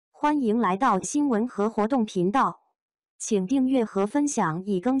欢迎来到新闻和活动频道，请订阅和分享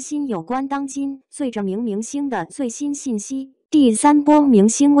以更新有关当今最着名明星的最新信息。第3波明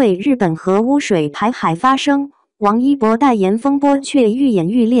星为日本核污水排海发声，王一博代言风波却愈演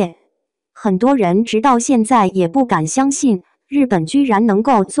愈烈。很多人直到现在也不敢相信，日本居然能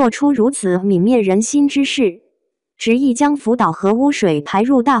够做出如此泯灭人心之事，执意将福岛核污水排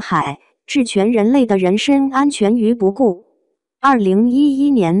入大海，置全人类的人身安全于不顾。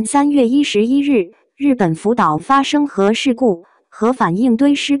2011年3月11日，日本福岛发生核事故，核反应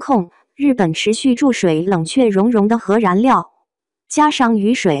堆失控，日本持续注水冷却熔融的核燃料，加上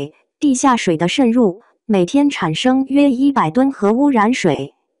雨水、地下水的渗入，每天产生约100吨核污染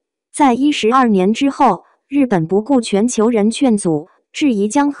水。在12年之后，日本不顾全球人劝阻，质疑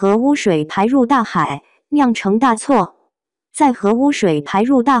将核污水排入大海，酿成大错。在核污水排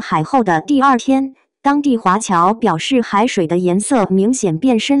入大海后的第二天，当地华侨表示海水的颜色明显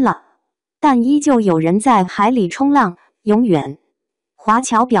变深了，但依旧有人在海里冲浪游泳。华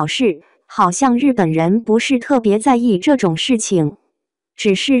侨表示，好像日本人不是特别在意这种事情，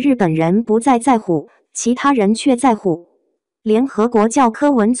只是日本人不再在乎，其他人却在乎。联合国教科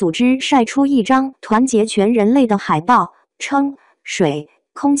文组织晒出一张团结全人类的海报，称水、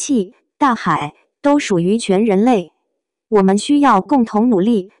空气、大海都属于全人类，我们需要共同努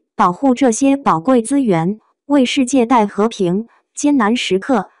力保护这些宝贵资源，为世界带和平。艰难时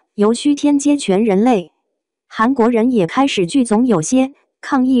刻尤需天接全人类。韩国人也开始聚总有些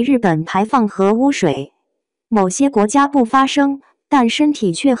抗议日本排放核污水。某些国家不发声，但身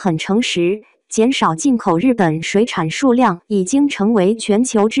体却很诚实，减少进口日本水产数量已经成为全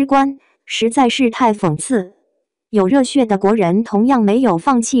球之冠，实在是太讽刺。有热血的国人同样没有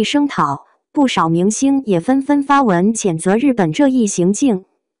放弃声讨，不少明星也纷纷发文谴责日本这一行径。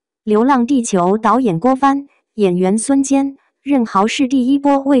流浪地球导演郭帆、演员孙坚、任豪是第一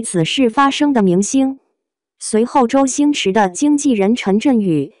波为此事发声的明星。随后周星驰的经纪人陈振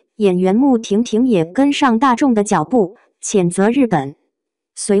宇、演员穆婷婷也跟上大众的脚步，谴责日本。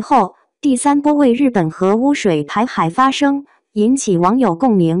随后第3波为日本核污水排海发声，引起网友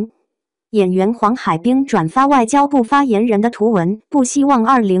共鸣。演员黄海冰转发外交部发言人的图文，不希望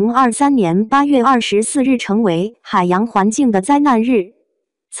2023年8月24日成为海洋环境的灾难日。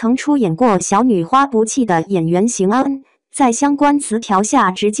曾出演过《小女花不弃》的演员邢恩，在相关词条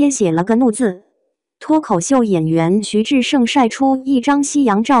下直接写了个怒字。脱口秀演员徐志胜晒出一张夕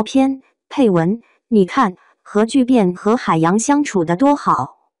阳照片，配文：你看，核聚变和海洋相处得多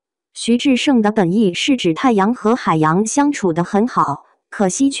好。徐志胜的本意是指太阳和海洋相处得很好，可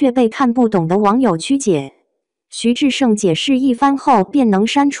惜却被看不懂的网友曲解。徐志胜解释一番后便能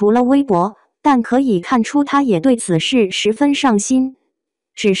删除了微博，但可以看出他也对此事十分上心。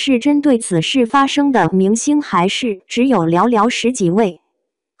只是针对此事发生的明星还是只有寥寥十几位。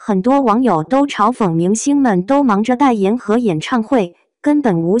很多网友都嘲讽明星们都忙着代言和演唱会，根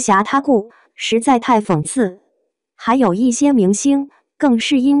本无暇他顾，实在太讽刺。还有一些明星更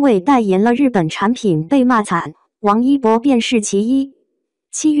是因为代言了日本产品被骂惨，王一博便是其一。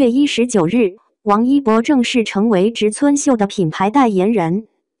7月19日，王一博正式成为植村秀的品牌代言人。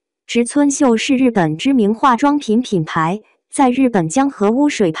植村秀是日本知名化妆品品牌，在日本将核污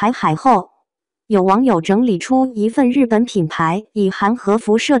水排海后，有网友整理出一份日本品牌已含核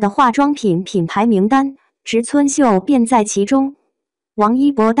辐射的化妆品品牌名单，植村秀便在其中。王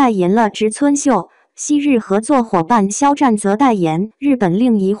一博代言了植村秀，昔日合作伙伴肖战则代言日本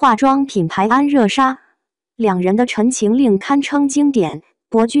另一化妆品牌安热莎，两人的陈情令堪称经典，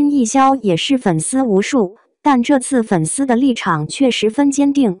博君一肖也是粉丝无数，但这次粉丝的立场却十分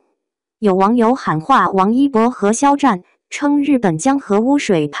坚定。有网友喊话王一博和肖战，称日本将核污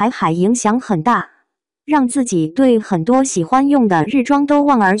水排海影响很大，让自己对很多喜欢用的日妆都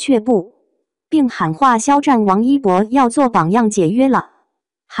望而却步，并喊话肖战王一博要做榜样解约了。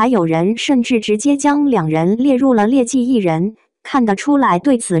还有人甚至直接将两人列入了劣迹艺人，看得出来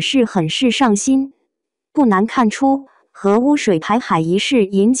对此事很是上心。不难看出，核污水排海一事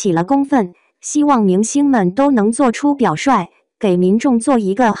引起了公愤，希望明星们都能做出表率，给民众做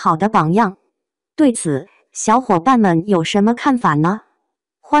一个好的榜样。对此，小伙伴们有什么看法呢？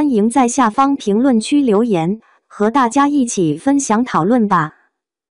欢迎在下方评论区留言，和大家一起分享讨论吧。